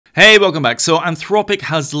Hey, welcome back. So Anthropic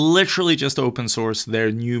has literally just open sourced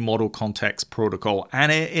their new model context protocol,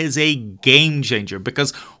 and it is a game changer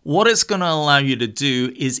because what it's going to allow you to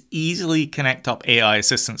do is easily connect up AI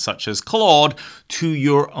assistants such as Claude to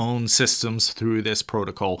your own systems through this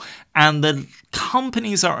protocol. And the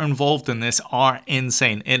companies that are involved in this are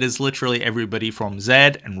insane. It is literally everybody from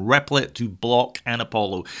Zed and Replit to Block and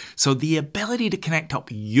Apollo. So the ability to connect up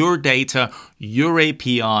your data, your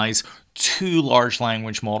APIs, to large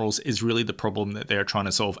language models is really the problem that they're trying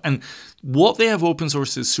to solve. And what they have open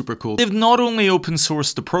sourced is super cool. They've not only open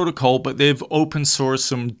sourced the protocol, but they've open sourced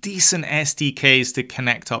some decent SDKs to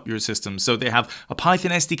connect up your system. So they have a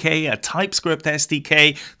Python SDK, a TypeScript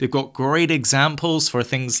SDK. They've got great examples for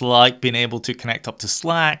things like being able to connect up to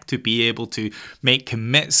Slack, to be able to make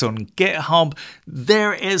commits on GitHub.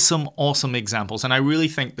 There is some awesome examples, and I really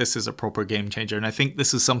think this is a proper game changer. And I think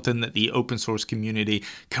this is something that the open source community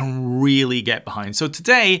can really get behind. So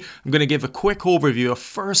today I'm going to give a quick overview, a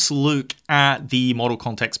first look at the model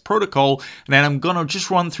context protocol, and then I'm going to just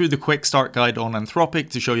run through the quick start guide on Anthropic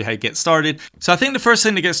to show you how to get started. So I think the first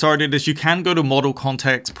thing to get started is you can go to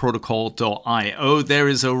modelcontextprotocol.io. There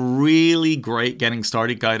is a really great getting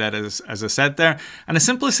started guide, as I said there, and the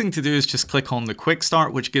simplest thing to do is just click on the quick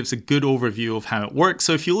start, which gives a good overview of how it works.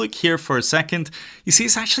 So if you look here for a second, you see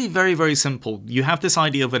it's actually very, very simple. You have this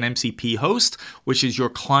idea of an MCP host, which is your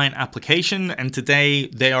client application, and today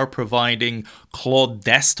they are providing Claude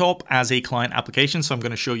Desktop as a client application. So I'm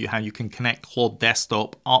going to show you how you can connect Claude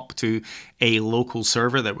Desktop up to a local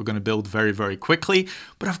server that we're going to build very, very quickly.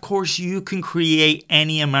 But of course, you can create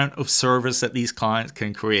any amount of service that these clients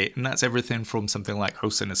can create, and that's everything from something like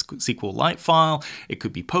hosting a SQLite file. It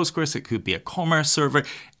could be Postgres, it could be a commerce server.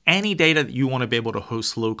 Any data that you want to be able to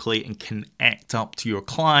host locally and connect up to your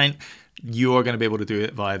client, you are going to be able to do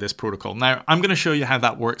it via this protocol. Now, I'm going to show you how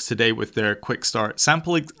that works today with their quick start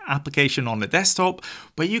sample application on the desktop,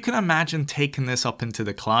 but you can imagine taking this up into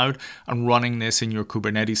the cloud and running this in your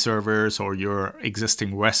Kubernetes servers or your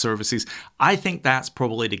existing REST services. I think that's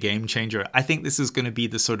probably the game changer. I think this is going to be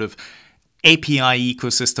the sort of API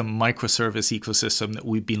ecosystem, microservice ecosystem that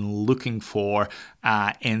we've been looking for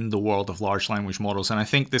in the world of large language models. And I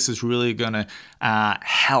think this is really going to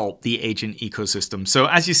help the agent ecosystem. So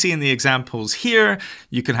as you see in the examples here,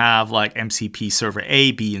 you can have like MCP server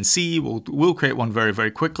A, B, and C. We'll create one very, very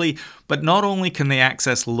quickly. But not only can they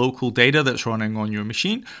access local data that's running on your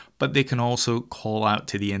machine, but they can also call out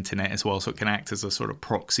to the internet as well. So it can act as a sort of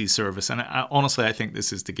proxy service. And honestly, I think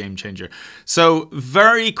this is the game changer. So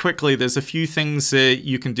very quickly, there's a few things that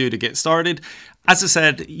you can do to get started. As I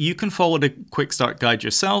said, you can follow the quick start guide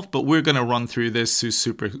yourself, but we're going to run through this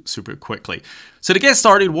super quickly. So to get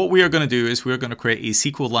started, what we are going to do is we're going to create a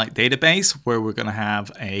SQLite database where we're going to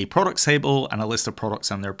have a products table and a list of products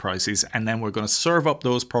and their prices. And then we're going to serve up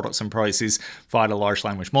those products and prices via the large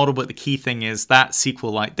language model. But the key thing is that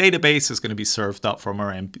SQLite database is going to be served up from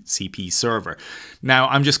our MCP server. Now,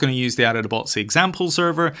 I'm just going to use the out-of-the-box example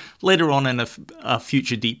server. Later on in a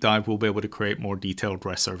future deep dive, we'll be able to create more detailed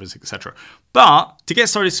REST servers, etc. But to get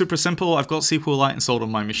started, super simple. I've got SQLite installed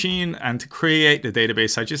on my machine, and to create the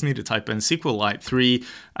database, I just need to type in SQLite 3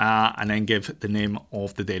 and then give the name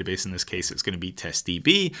of the database. In this case, it's going to be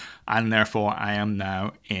testdb, and therefore I am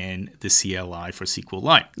now in the CLI for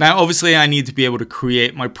SQLite. Now, obviously, I need to be able to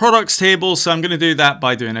create my products table, so I'm going to do that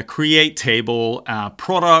by doing a create table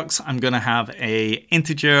products. I'm going to have a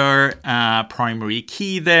integer primary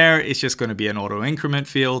key there. It's just going to be an auto increment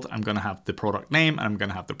field. I'm going to have the product name, and I'm going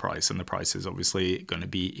to have the price, and the price is obviously going to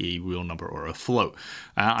be a real number or a float.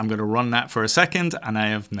 I'm going to run that for a second, and I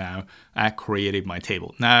have now created my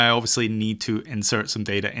table. Now I obviously need to insert some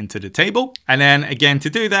data into the table, and then again to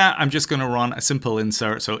do that I'm just going to run a simple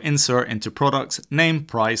insert. So insert into products, name,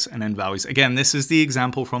 price, and then values. Again, this is the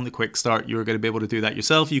example from the quick start. You're going to be able to do that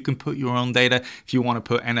yourself. You can put your own data. If you want to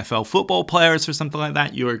put NFL football players or something like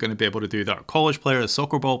that, you're going to be able to do that. College players,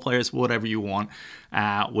 soccer ball players, whatever you want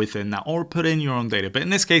within that, or put in your own data. But in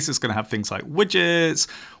this case, it's going to have things like widgets,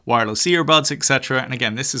 wireless earbuds, etc. And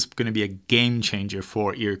again, this is going to be a game changer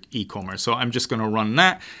for your e-commerce. So I'm just going to run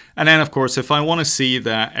that. And then of course, if I want to see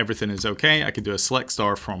that everything is okay, I can do a select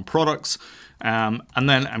star from products. And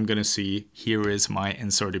then I'm going to see here is my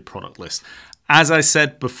inserted product list. As I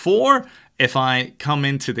said before, if I come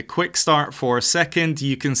into the quick start for a second,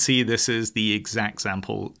 you can see this is the exact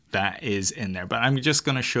example that is in there, but I'm just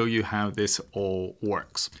going to show you how this all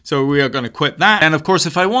works. So we are going to quit that. And of course,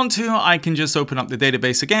 if I want to, I can just open up the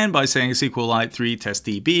database again by saying SQLite 3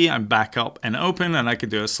 testdb. I'm back up and open, and I can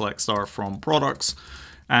do a select star from products.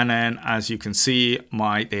 And then as you can see,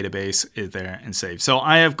 my database is there and saved. So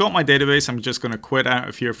I have got my database. I'm just going to quit out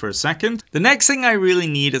of here for a second. The next thing I really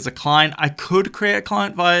need is a client. I could create a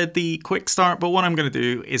client via the quick start, but what I'm going to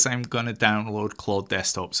do is I'm going to download Claude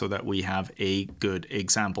Desktop so that we have a good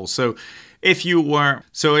example. So if you were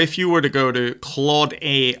to go to Claude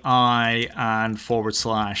AI and /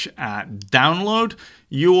 download,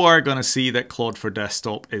 you are going to see that Claude for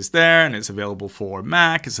Desktop is there, and it's available for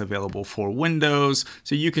Mac, it's available for Windows.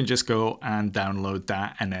 So you can just go and download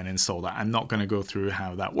that and then install that. I'm not going to go through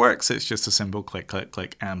how that works. It's just a simple click, click,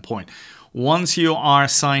 click, and point. Once you are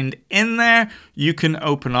signed in there, you can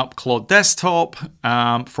open up Claude Desktop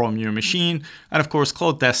from your machine. And of course,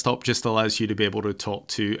 Claude Desktop just allows you to be able to talk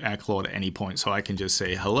to Claude at any point. So I can just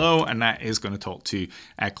say hello, and that is going to talk to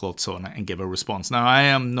Claude Sona and give a response. Now, I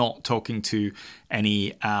am not talking to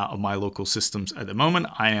any of my local systems at the moment.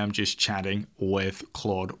 I am just chatting with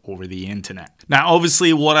Claude over the internet. Now,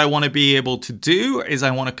 obviously, what I want to be able to do is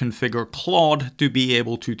I want to configure Claude to be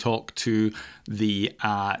able to talk to the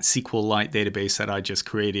SQLite database that I just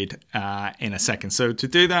created in a second. So to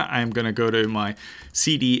do that, I'm going to go to my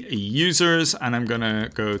CD users, and I'm going to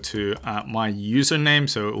go to my username.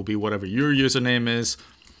 So it will be whatever your username is.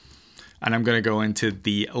 And I'm going to go into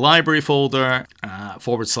the library folder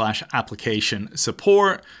 / application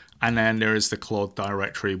support. And then there's the Claude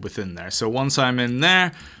directory within there. So once I'm in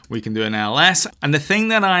there, we can do an ls. And the thing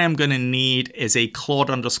that I am going to need is a Claude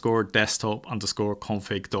 _ desktop _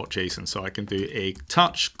 config.json. So I can do a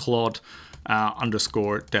touch Claude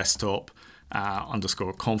 _ desktop _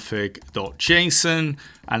 config.json,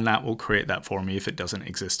 and that will create that for me if it doesn't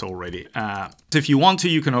exist already. So if you want to,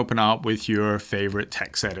 you can open it up with your favorite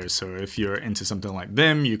text editors. So if you're into something like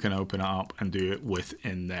Vim, you can open it up and do it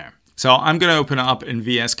within there. So I'm going to open it up in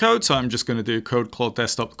VS Code. So I'm just going to do code Claude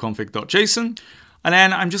desktop config.json. And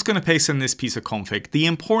then I'm just going to paste in this piece of config. The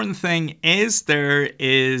important thing is there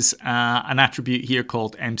is an attribute here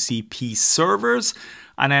called MCP servers.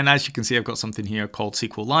 And then as you can see, I've got something here called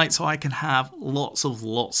SQLite. So I can have lots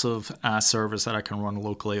of servers that I can run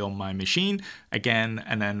locally on my machine. Again,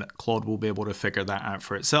 and then Claude will be able to figure that out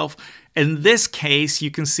for itself. In this case, you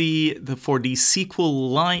can see for the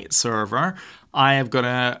SQLite server, I have got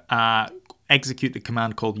to execute the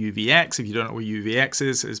command called UVX. If you don't know what UVX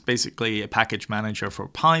is, it's basically a package manager for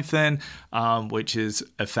Python, which is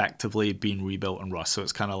effectively being rebuilt in Rust. So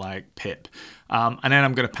it's kind of like pip. And then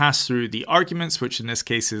I'm going to pass through the arguments, which in this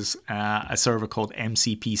case is a server called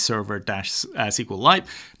MCP server SQLite.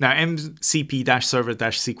 Now, MCP server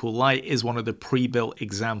SQLite is one of the pre-built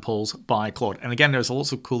examples by Claude. And again, there's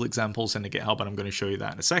lots of cool examples in the GitHub, and I'm going to show you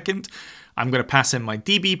that in a second. I'm going to pass in my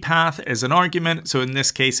DB path as an argument. So in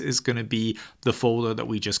this case, it's going to be the folder that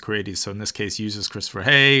we just created. So in this case, users Christopher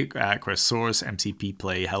Hay, Chris source, MCP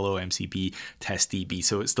play, hello, MCP test DB.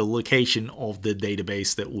 So it's the location of the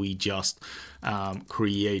database that we just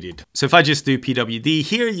created. So if I just do pwd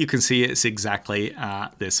here, you can see it's exactly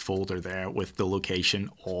this folder there with the location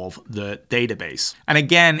of the database. And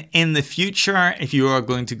again, in the future, if you are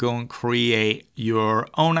going to go and create your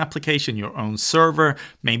own application, your own server,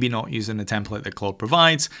 maybe not using the template that Claude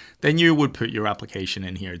provides, then you would put your application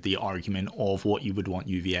in here, the argument of what you would want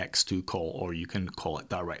UVX to call, or you can call it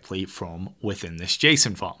directly from within this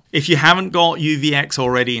JSON file. If you haven't got UVX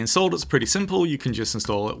already installed, it's pretty simple. You can just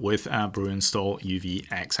install it with brew install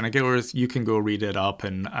UVX, and again, you can go read it up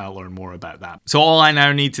and learn more about that. So all I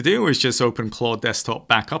now need to do is just open Claude Desktop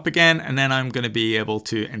back up again, and then I'm going to be able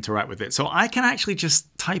to interact with it. So I can actually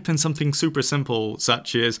just type in something super simple,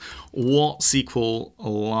 such as what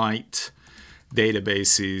SQLite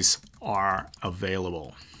databases are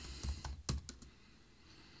available.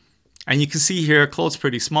 And you can see here, Claude's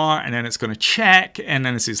pretty smart, and then it's going to check, and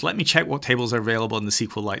then it says, let me check what tables are available in the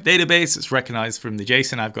SQLite database. It's recognized from the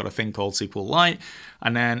JSON. I've got a thing called SQLite,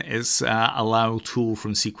 and then it's allow tool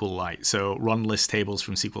from SQLite. So run list tables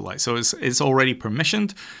from SQLite. So it's already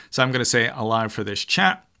permissioned. So I'm going to say allow for this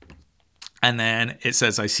chat. And then it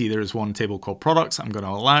says, I see there's one table called products. I'm going to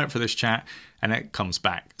allow it for this chat, and it comes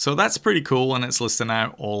back. So that's pretty cool, and it's listing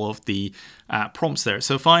out all of the prompts there.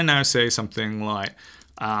 So if I now say something like,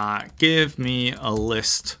 give me a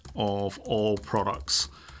list of all products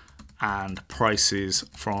and prices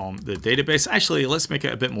from the database. Actually, let's make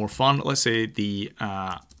it a bit more fun. Let's say the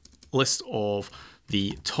list of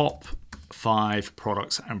the top 5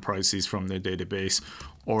 products and prices from the database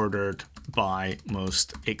ordered by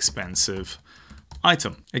most expensive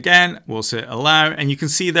item. Again, we'll say allow, and you can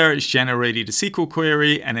see there it's generated a SQL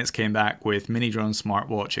query, and it's came back with mini drone,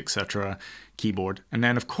 smartwatch, etc. keyboard. And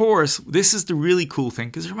then of course, this is the really cool thing,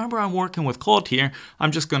 because remember I'm working with Claude here.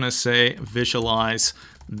 I'm just going to say visualize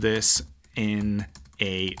this in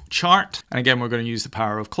a chart. And again, we're going to use the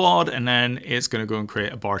power of Claude, and then it's going to go and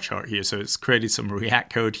create a bar chart here. So it's created some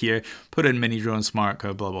React code here, put in mini drone smart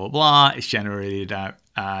code, blah, blah, blah. It's generated out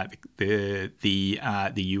the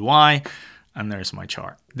UI. And there's my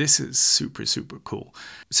chart. This is super, super cool.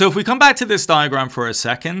 So if we come back to this diagram for a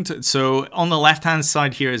second, so on the left-hand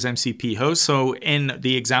side here is MCP host. So in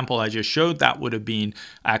the example I just showed, that would have been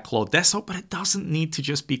Claude Desktop, but it doesn't need to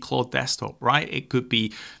just be Claude Desktop, right? It could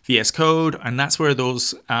be VS Code, and that's where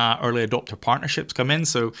those early adopter partnerships come in.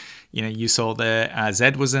 So, you know, you saw that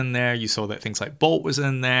Zed was in there, you saw that things like Bolt was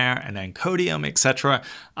in there, and then Codium, etc.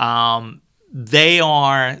 They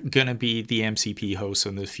are going to be the MCP hosts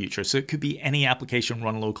in the future. So it could be any application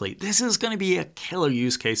run locally. This is going to be a killer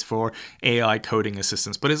use case for AI coding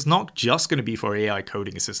assistance, but it's not just going to be for AI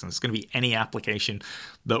coding assistance. It's going to be any application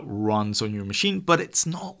that runs on your machine, but it's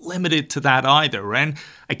not limited to that either. And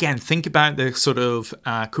again, think about the sort of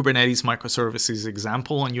Kubernetes microservices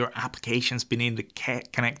example and your applications being able to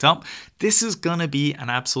connect up. This is going to be an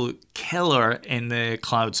absolute killer in the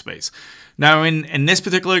cloud space. Now, in this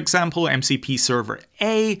particular example, MCP Server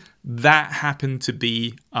A, that happened to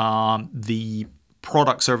be the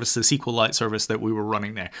product service, the SQLite service that we were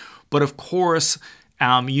running there. But of course,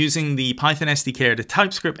 using the Python SDK or the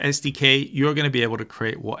TypeScript SDK, you're going to be able to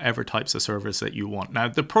create whatever types of servers that you want. Now,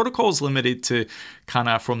 the protocol is limited to kind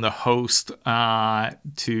of from the host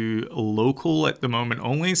to local at the moment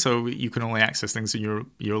only, so you can only access things in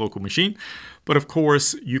your local machine. But of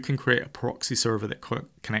course, you can create a proxy server that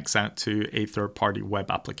connects out to a third-party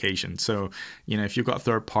web application. So, you know, if you've got a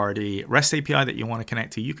third-party REST API that you want to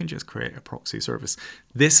connect to, you can just create a proxy service.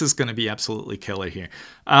 This is going to be absolutely killer here.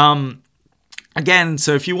 Again,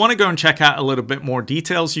 so if you want to go and check out a little bit more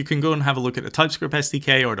details, you can go and have a look at the TypeScript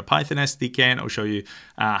SDK or the Python SDK, and it'll show you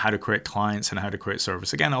how to create clients and how to create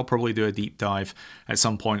servers. Again, I'll probably do a deep dive at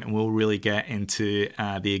some point, and we'll really get into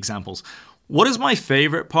the examples. What is my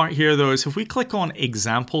favorite part here, though, is if we click on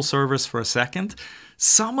example servers for a second,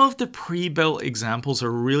 some of the pre-built examples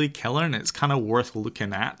are really killer, and it's kind of worth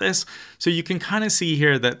looking at this. So you can kind of see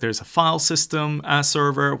here that there's a file system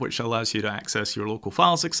server, which allows you to access your local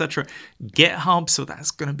files, etc. GitHub, so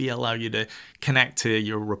that's going to allow you to connect to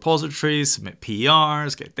your repositories, submit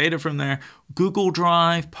PRs, get data from there. Google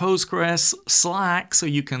Drive, Postgres, Slack, so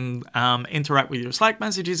you can interact with your Slack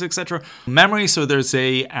messages, etc. Memory, so there's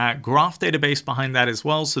a graph database behind that as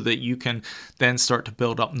well, so that you can then start to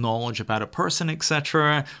build up knowledge about a person,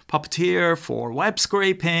 etc. Puppeteer for web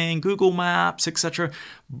scraping, Google Maps, etc.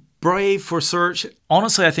 Brave for search.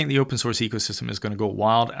 Honestly, I think the open source ecosystem is going to go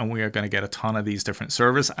wild, and we are going to get a ton of these different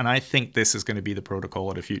servers, and I think this is going to be the protocol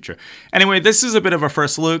of the future. Anyway, this is a bit of a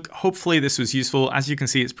first look. Hopefully this was useful. As you can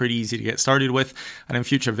see, it's pretty easy to get started with, and in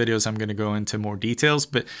future videos I'm going to go into more details,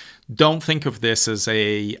 but don't think of this as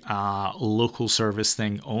a local service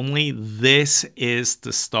thing only. This is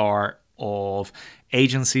the start of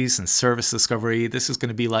agencies and service discovery. This is going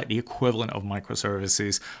to be like the equivalent of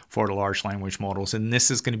microservices for the large language models, and this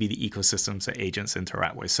is going to be the ecosystems that agents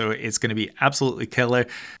interact with. So it's going to be absolutely killer,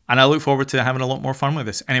 and I look forward to having a lot more fun with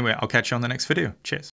this. Anyway, I'll catch you on the next video. Cheers.